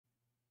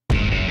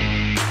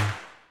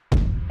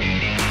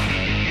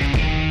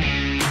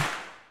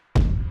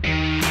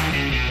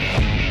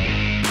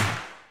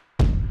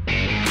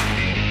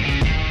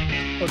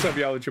What's up,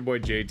 y'all? It's your boy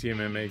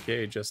JTMM,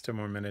 aka Just 10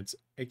 More Minutes,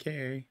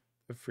 aka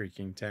The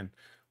Freaking 10.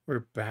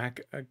 We're back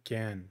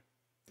again,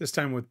 this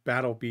time with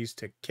Battle Beast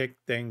to kick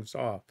things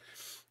off.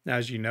 Now,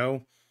 as you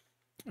know,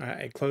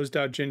 I closed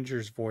out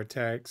Ginger's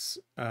Vortex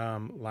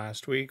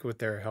last week with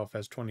their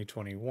Hellfest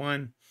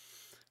 2021.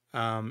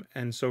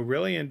 And so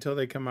really until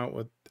they come out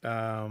with,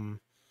 you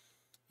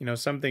know,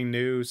 something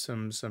new,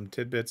 some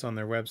tidbits on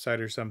their website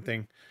or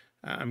something,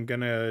 I'm going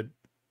to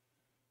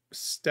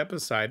step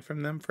aside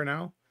from them for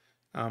now.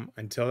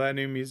 Until that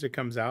new music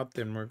comes out,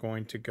 then we're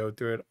going to go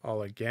through it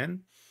all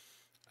again,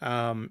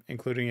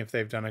 including if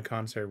they've done a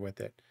concert with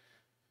it.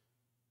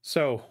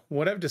 So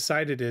what I've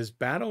decided is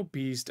Battle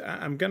Beast,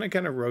 I'm going to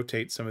kind of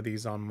rotate some of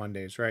these on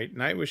Mondays, right?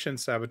 Nightwish and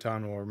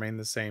Sabaton will remain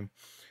the same,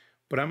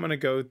 but I'm going to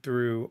go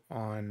through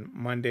on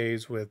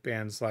Mondays with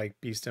bands like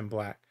Beast in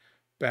Black,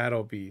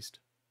 Battle Beast,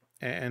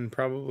 and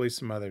probably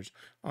some others.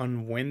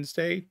 On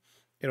Wednesday,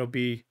 it'll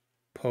be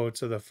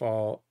Poets of the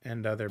Fall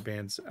and other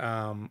bands,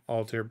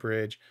 Alter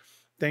Bridge,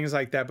 things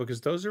like that, because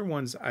those are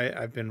ones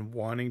I've been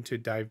wanting to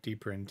dive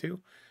deeper into,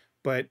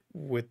 but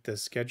with the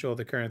schedule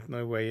the current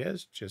way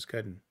is, just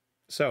couldn't.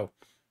 So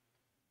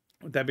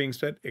with that being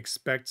said,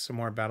 expect some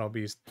more Battle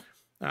Beast.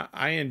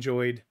 I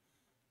enjoyed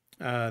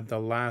the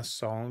last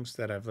songs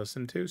that I've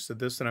listened to, so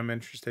this one I'm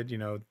interested, you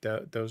know,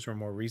 those were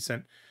more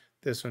recent.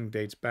 This one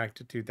dates back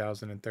to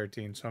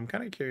 2013, so I'm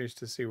kind of curious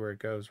to see where it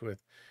goes with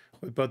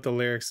both the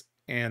lyrics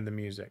and the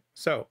music.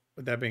 So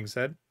with that being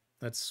said,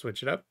 let's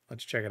switch it up.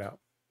 Let's check it out.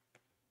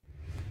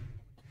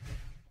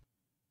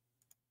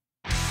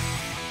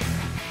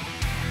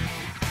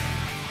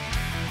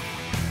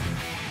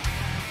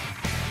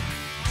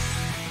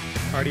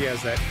 Already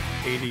has that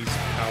 80s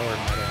power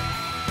metal.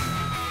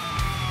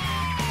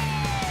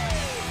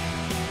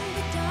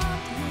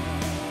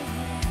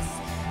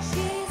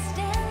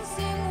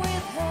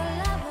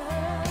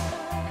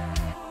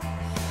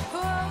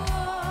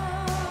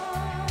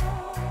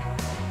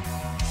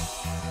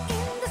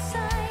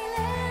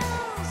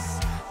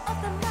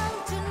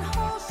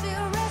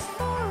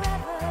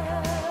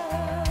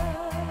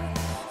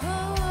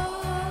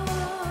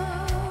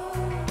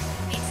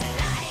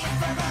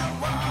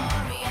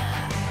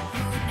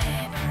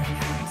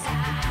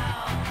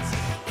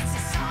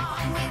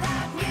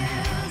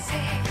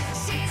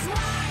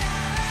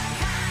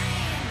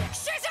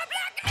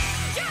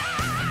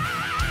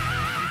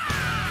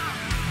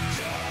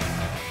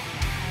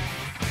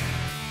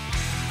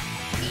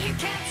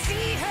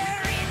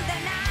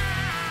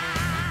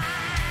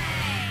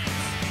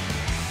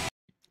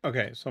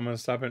 Okay, so I'm going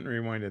to stop it and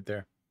rewind it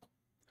there.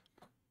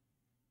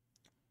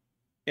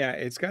 Yeah,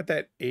 it's got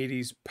that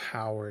 80s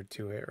power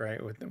to it,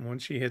 right?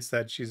 Once she hits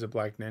that "She's a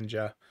Black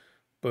Ninja,"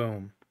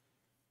 boom.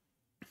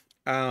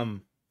 So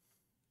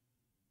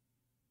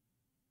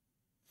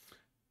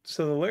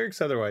the lyrics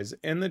otherwise: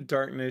 in the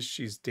darkness,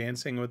 she's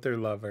dancing with her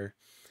lover.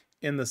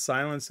 In the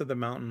silence of the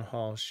mountain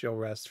hall, she'll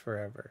rest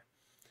forever.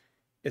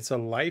 It's a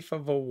life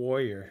of a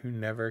warrior who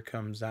never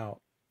comes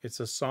out. It's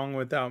a song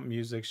without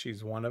music.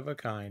 She's one of a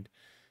kind.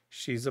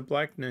 She's a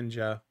black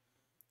ninja.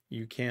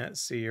 You can't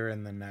see her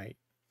in the night.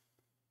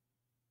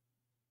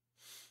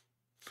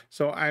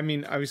 So, I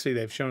mean, obviously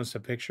they've shown us a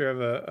picture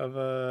of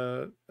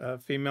a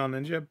female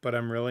ninja, but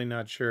I'm really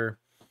not sure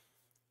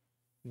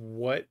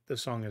what the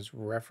song is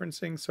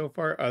referencing so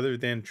far, other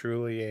than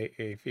truly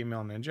a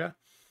female ninja.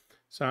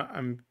 So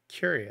I'm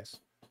curious.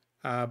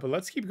 But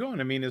let's keep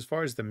going. I mean, as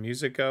far as the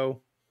music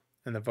go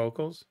and the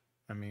vocals,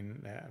 I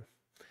mean,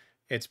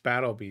 it's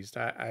Battle Beast.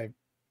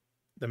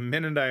 The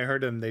minute I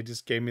heard them, they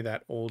just gave me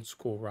that old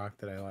school rock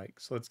that I like.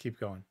 So let's keep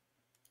going.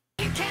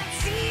 You can't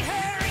see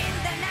her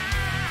in the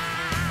night.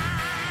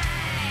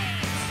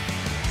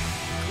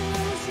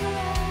 Close your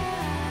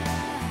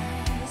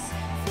eyes.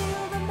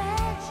 Feel the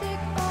magic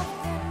of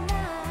the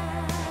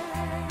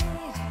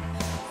night.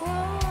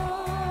 Whoa.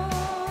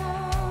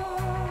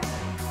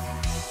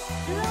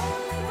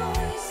 Lonely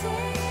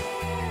voices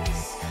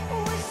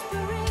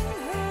whispering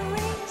her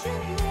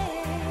ancient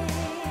name.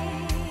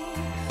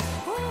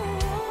 Whoa.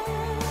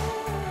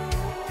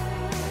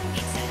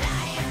 It's a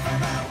life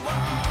of a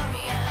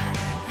warrior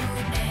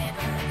who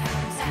never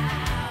comes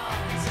out.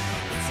 It's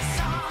a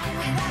song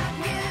without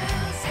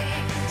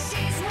music.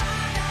 She's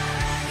one of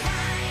a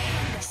kind.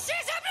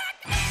 She's a black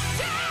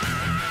ninja.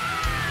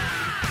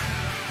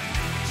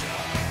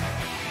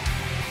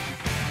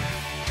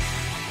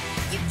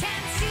 You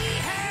can't see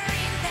her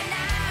in the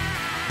night.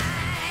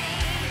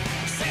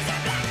 She's a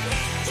black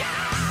ninja.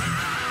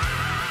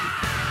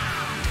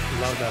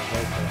 Love that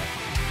vocal.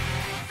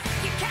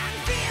 You can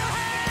feel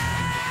her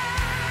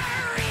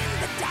in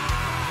the dark.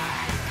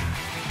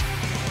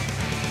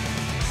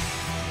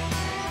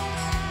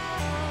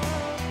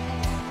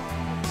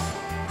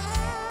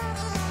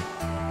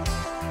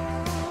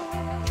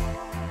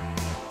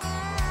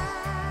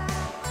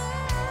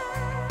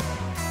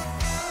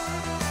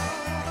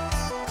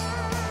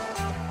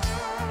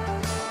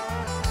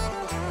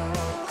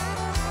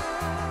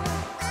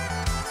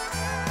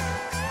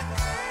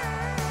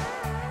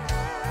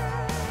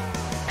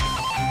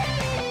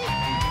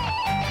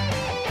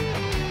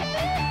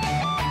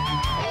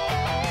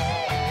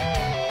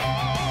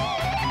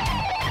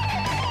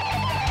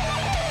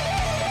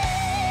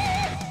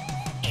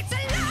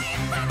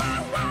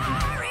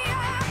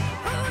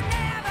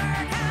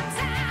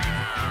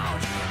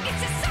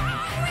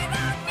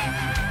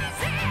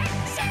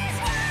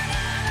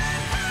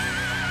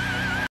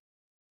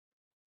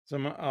 So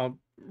I'll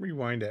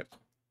rewind it.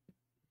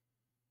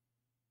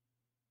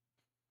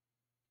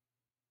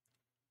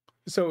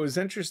 So it was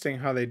interesting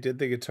how they did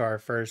the guitar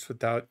first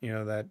without, you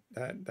know, that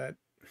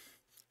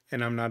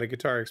and I'm not a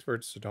guitar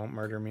expert, so don't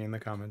murder me in the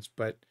comments,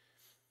 but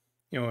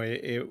you know,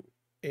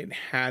 it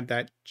had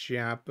that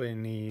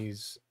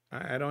Japanese,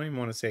 I don't even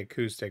want to say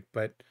acoustic,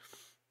 but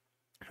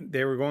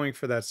they were going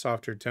for that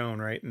softer tone,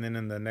 right? And then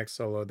in the next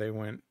solo, they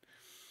went,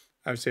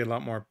 I would say, a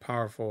lot more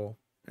powerful,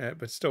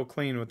 but still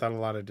clean without a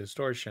lot of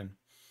distortion.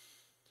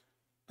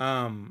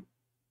 Um,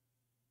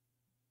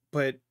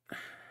 but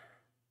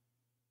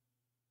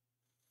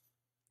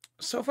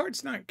so far,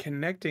 it's not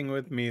connecting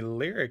with me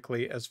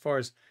lyrically as far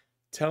as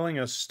telling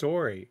a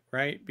story,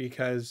 right?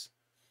 Because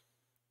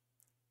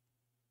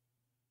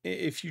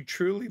if you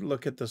truly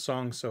look at the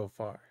song so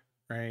far,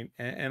 right,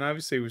 and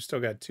obviously we've still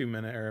got 2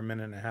 minutes or a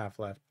minute and a half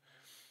left.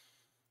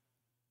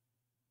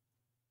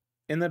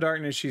 In the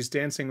darkness, she's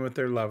dancing with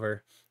their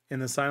lover. In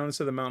the silence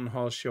of the mountain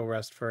hall, she'll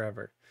rest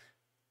forever.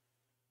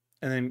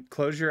 And then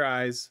close your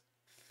eyes,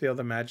 feel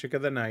the magic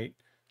of the night,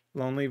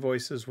 lonely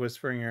voices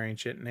whispering your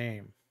ancient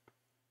name.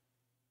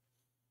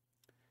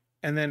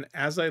 And then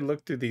as I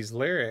look through these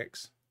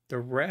lyrics, the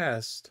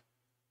rest,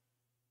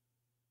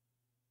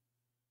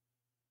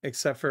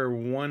 except for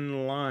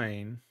one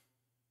line,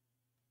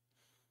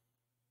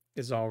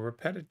 is all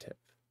repetitive.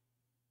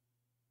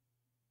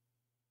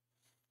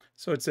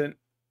 So it's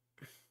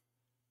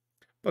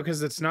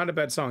because it's not a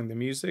bad song. The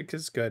music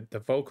is good. The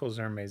vocals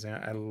are amazing.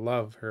 I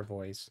love her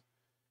voice.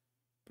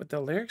 But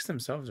the lyrics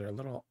themselves are a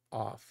little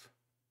off.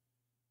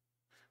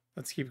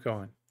 Let's keep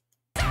going.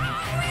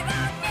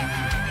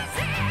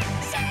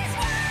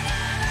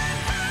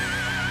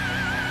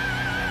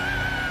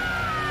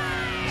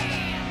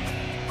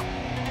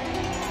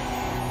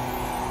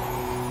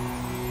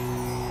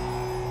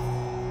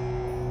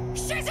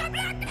 She's a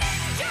black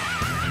ninja!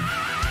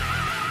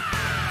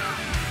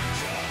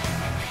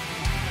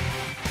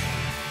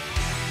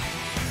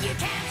 You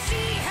can't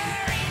see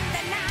her in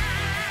the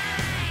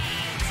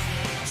night.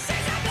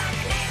 She's a black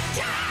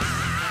ninja!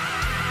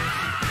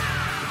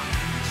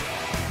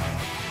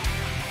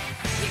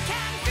 You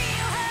can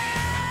feel her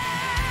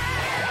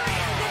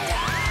in the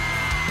dark.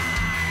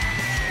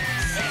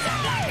 She's a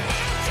black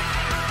ninja!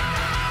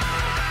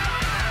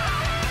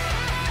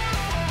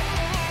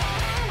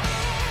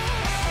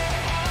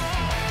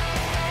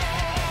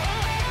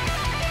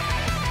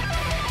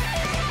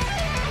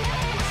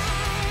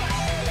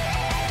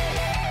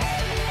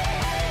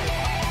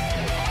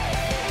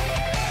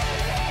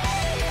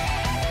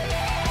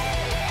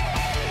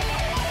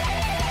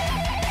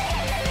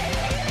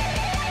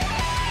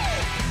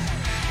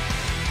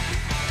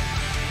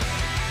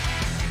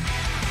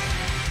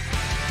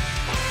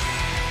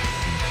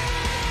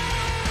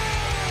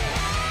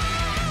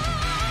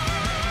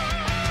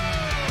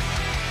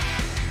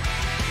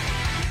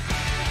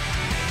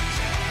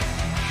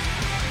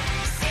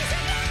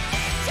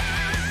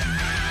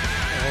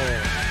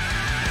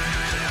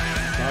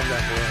 Love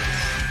that voice.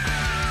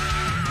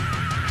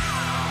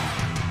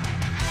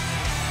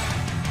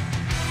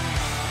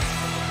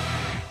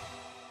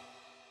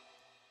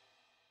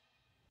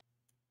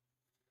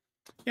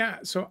 Yeah,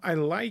 so I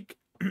like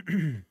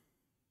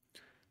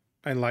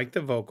I like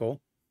the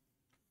vocal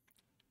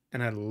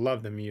and I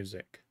love the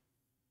music.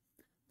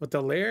 But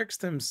the lyrics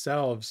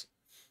themselves,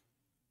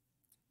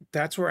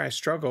 that's where I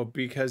struggle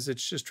because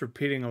it's just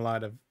repeating a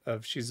lot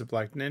of She's a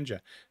Black Ninja.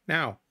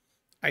 Now,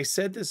 I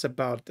said this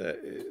about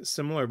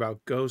similar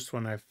about Ghost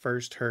when I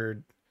first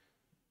heard,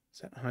 is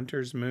that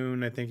Hunter's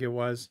Moon, I think it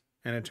was,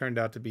 and it turned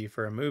out to be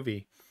for a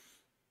movie.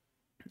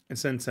 And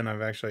since then, I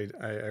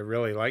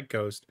really like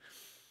Ghost,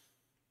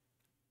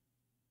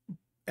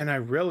 and I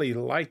really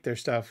liked their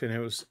stuff. And it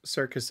was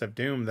Circus of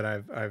Doom that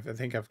I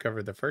think I've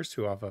covered the first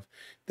two off of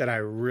that I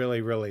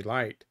really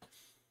liked.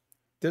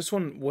 This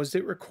one, was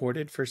it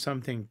recorded for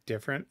something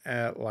different,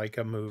 like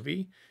a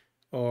movie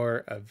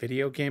or a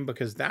video game?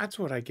 Because that's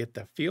what I get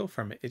the feel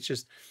from it. It's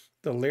just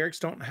the lyrics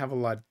don't have a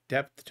lot of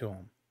depth to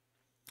them.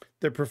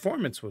 The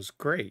performance was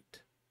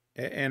great,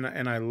 and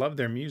I love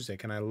their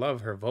music and I love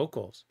her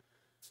vocals.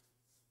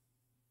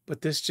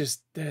 But this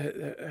just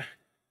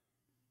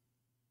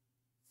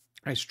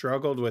I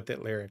struggled with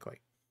it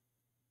lyrically.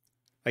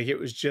 Like it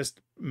was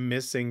just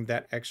missing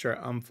that extra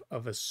umph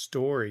of a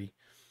story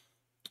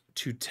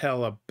to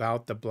tell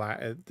about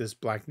the this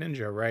black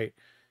ninja, right?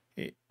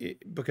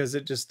 Because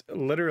it just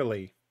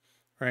literally,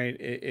 right?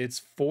 It's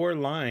 4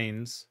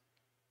 lines,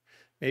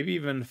 maybe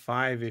even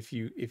 5 if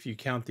you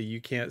count the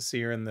you can't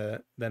see her in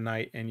the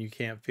night and you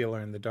can't feel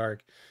her in the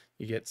dark.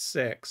 You get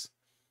 6.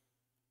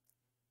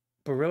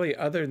 But really,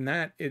 other than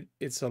that,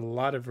 it's a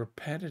lot of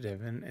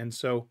repetitive, and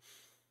so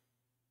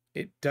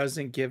it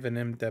doesn't give an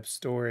in-depth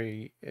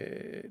story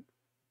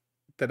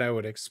that I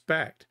would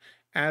expect,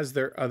 as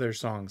their other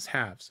songs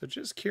have. So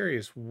just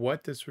curious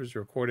what this was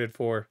recorded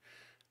for.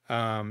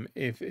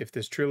 If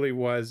this truly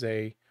was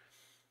an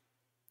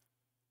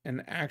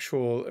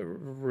actual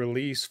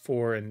release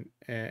for an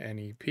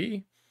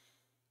EP,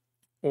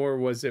 or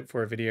was it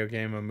for a video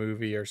game, a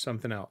movie, or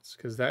something else?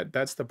 Because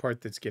that's the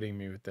part that's getting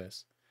me with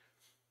this.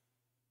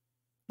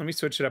 Let me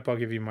switch it up. I'll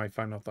give you my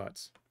final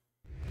thoughts.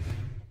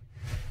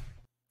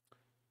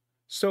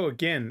 So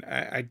again,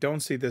 I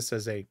don't see this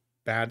as a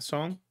bad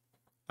song.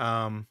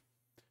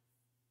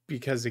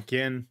 Because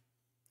again,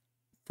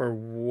 for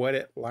what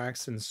it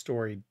lacks in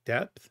story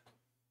depth,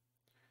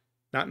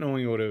 not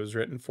knowing what it was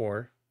written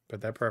for, put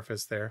that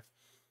preface there.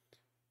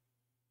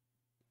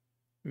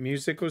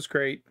 Music was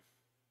great.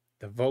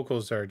 The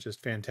vocals are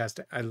just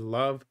fantastic. I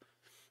love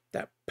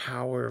that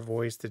power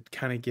voice that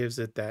kind of gives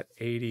it that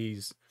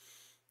 80s,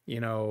 you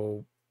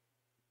know,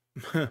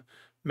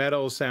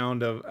 metal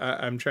sound of,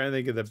 I'm trying to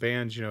think of the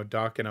bands, you know,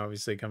 Dokken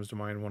obviously comes to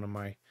mind, one of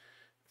my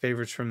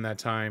favorites from that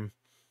time.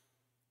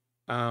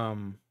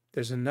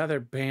 There's another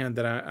band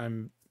that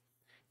I'm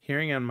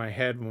hearing on my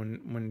head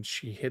when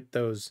she hit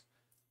those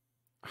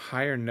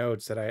higher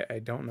notes that I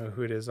don't know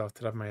who it is off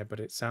the top of my head, but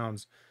it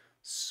sounds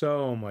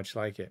so much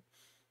like it.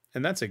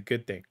 And that's a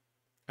good thing.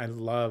 I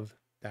love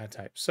that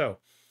type. So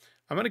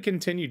I'm going to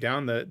continue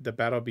down the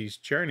Battle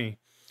Beast journey.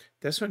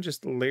 This one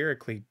just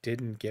lyrically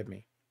didn't get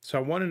me. So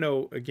I want to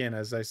know, again,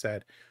 as I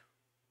said,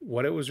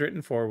 what it was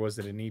written for. Was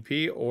it an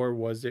EP or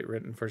was it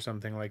written for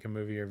something like a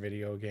movie or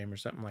video game or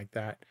something like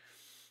that?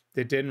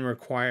 That didn't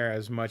require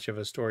as much of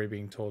a story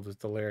being told with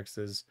the lyrics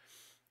as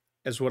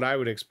what I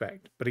would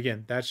expect. But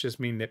again, that's just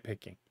me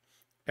nitpicking.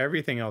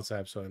 Everything else I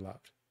absolutely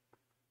loved.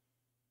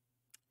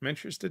 I'm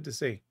interested to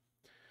see.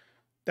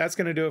 That's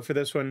going to do it for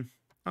this one.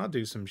 I'll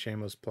do some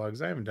shameless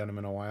plugs. I haven't done them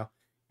in a while.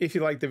 If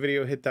you liked the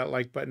video, hit that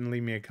like button,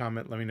 leave me a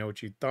comment, let me know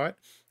what you thought.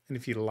 And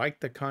if you like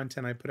the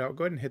content I put out,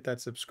 go ahead and hit that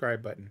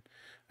subscribe button.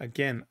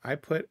 Again, I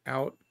put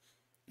out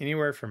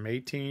anywhere from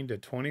 18 to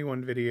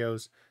 21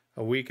 videos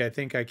a week. I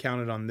think I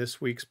counted on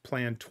this week's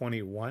plan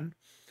 21.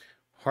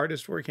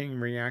 Hardest working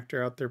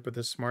reactor out there, but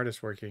the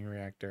smartest working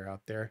reactor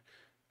out there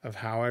of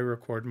how I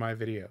record my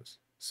videos.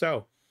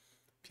 So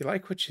if you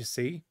like what you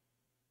see,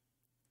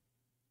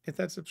 hit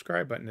that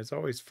subscribe button. It's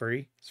always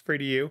free. It's free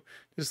to you.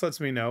 Just lets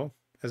me know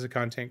as a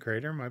content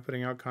creator, am I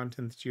putting out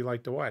content that you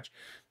like to watch?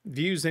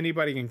 Views,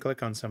 anybody can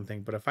click on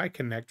something, but if I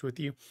connect with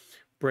you,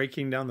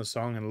 breaking down the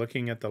song and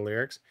looking at the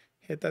lyrics,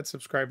 hit that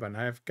subscribe button.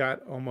 I've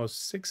got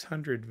almost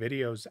 600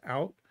 videos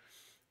out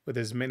with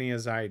as many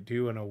as I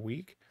do in a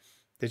week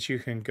that you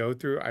can go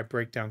through. I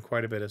break down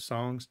quite a bit of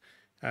songs.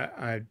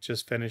 I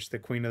just finished the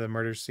Queen of the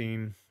Murder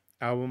Scene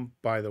album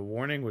by The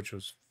Warning, which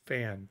was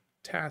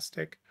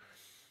fantastic.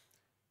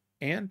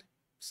 And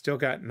still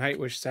got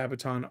Nightwish,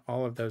 Sabaton,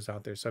 all of those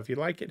out there. So if you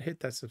like it, hit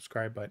that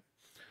subscribe button.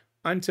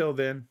 Until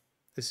then,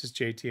 this is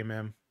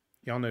JTMM.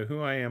 Y'all know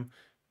who I am,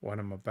 what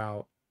I'm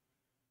about.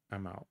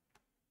 I'm out.